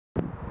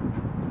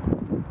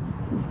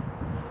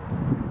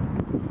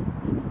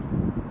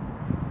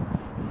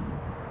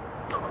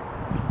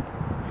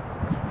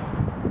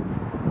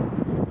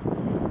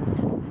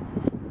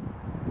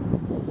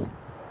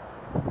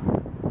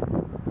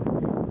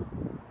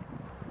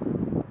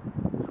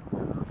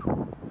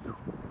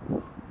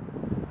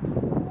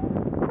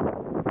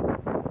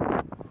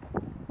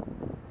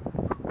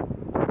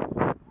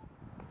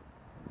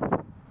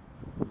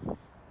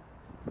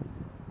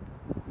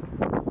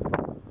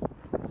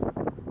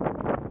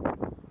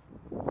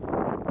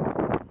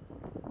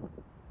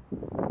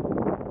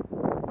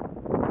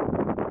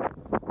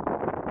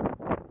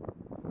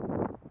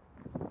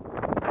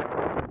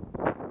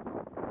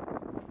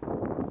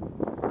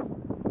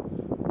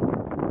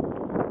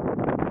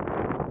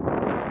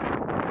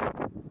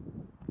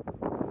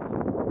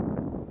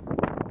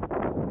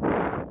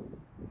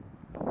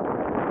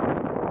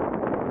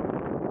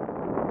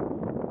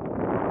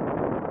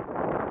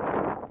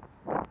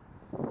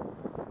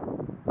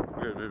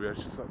I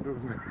should stop doing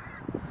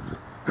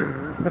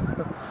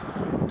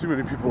that. Too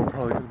many people are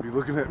probably going to be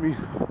looking at me.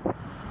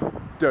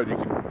 Dad, you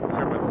can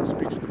hear my little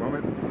speech at the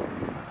moment.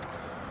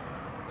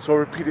 So I'll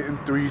repeat it in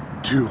 3,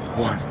 2,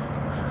 1.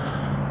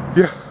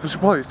 Yeah, I should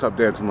probably stop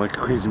dancing like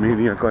a crazy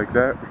maniac like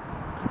that.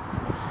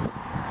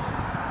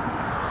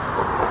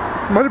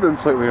 Might have been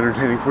slightly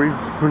entertaining for you,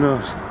 who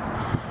knows.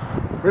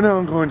 Right now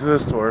I'm going to the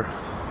store,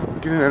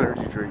 get an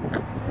energy drink.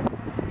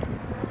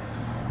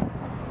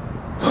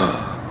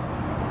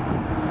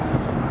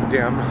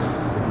 Damn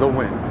the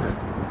wind.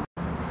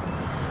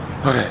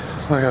 Okay,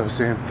 like I was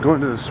saying, going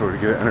to the store to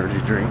get an energy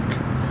drink.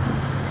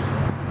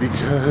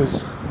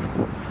 Because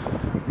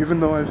even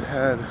though I've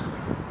had,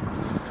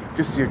 I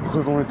guess the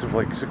equivalent of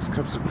like 6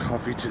 cups of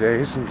coffee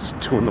today since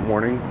 2 in the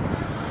morning,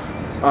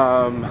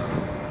 I'm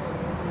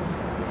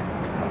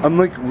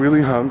like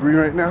really hungry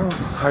right now.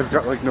 I've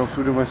got like no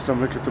food in my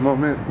stomach at the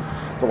moment.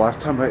 The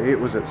last time I ate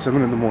was at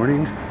 7 in the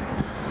morning.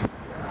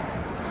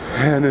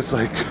 And it's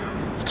like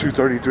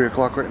 2:30, 3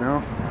 o'clock right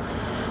now.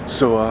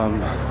 So,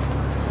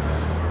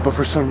 but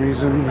for some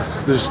reason,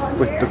 there's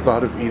like the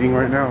thought of eating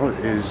right now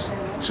is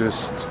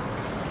just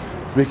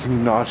making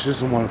me nauseous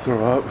and want to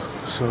throw up.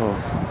 So,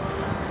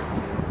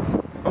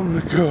 I'm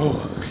gonna go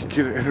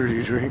get an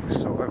energy drink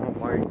so I don't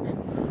like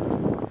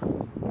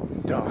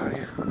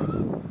die.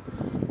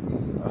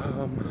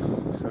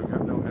 So I've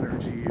got no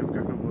energy, I've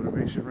got no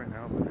motivation right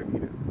now, but I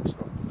need it. So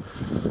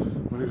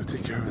I'm gonna go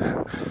take care of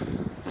that.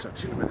 Talk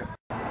to you in a minute.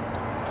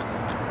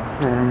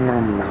 Nom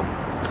nom nom.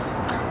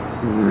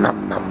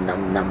 Nom nom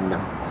nom nom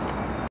nom.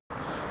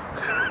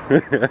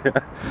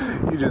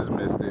 You just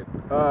missed it.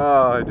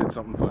 I did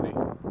something funny.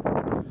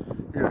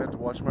 You're gonna have to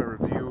watch my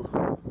review.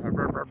 You're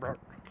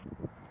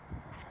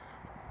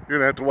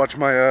gonna have to watch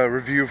my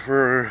review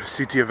for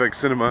CTFX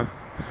Cinema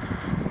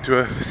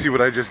to see what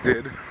I just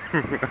did.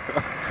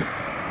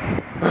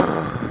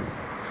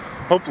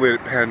 Hopefully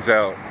it pans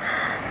out.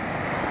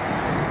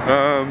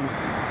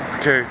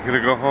 Okay,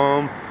 gonna go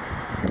home.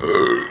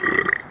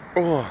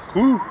 Oh,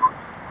 whoo.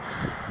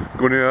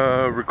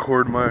 Gonna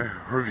record my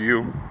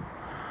review.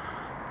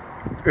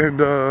 And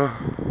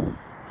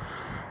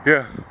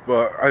yeah,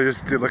 but I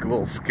just did like a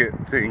little skit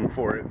thing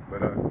for it,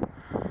 but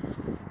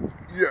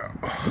yeah.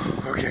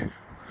 Okay.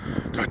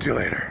 Talk to you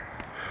later.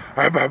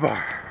 Alright, bye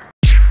bye.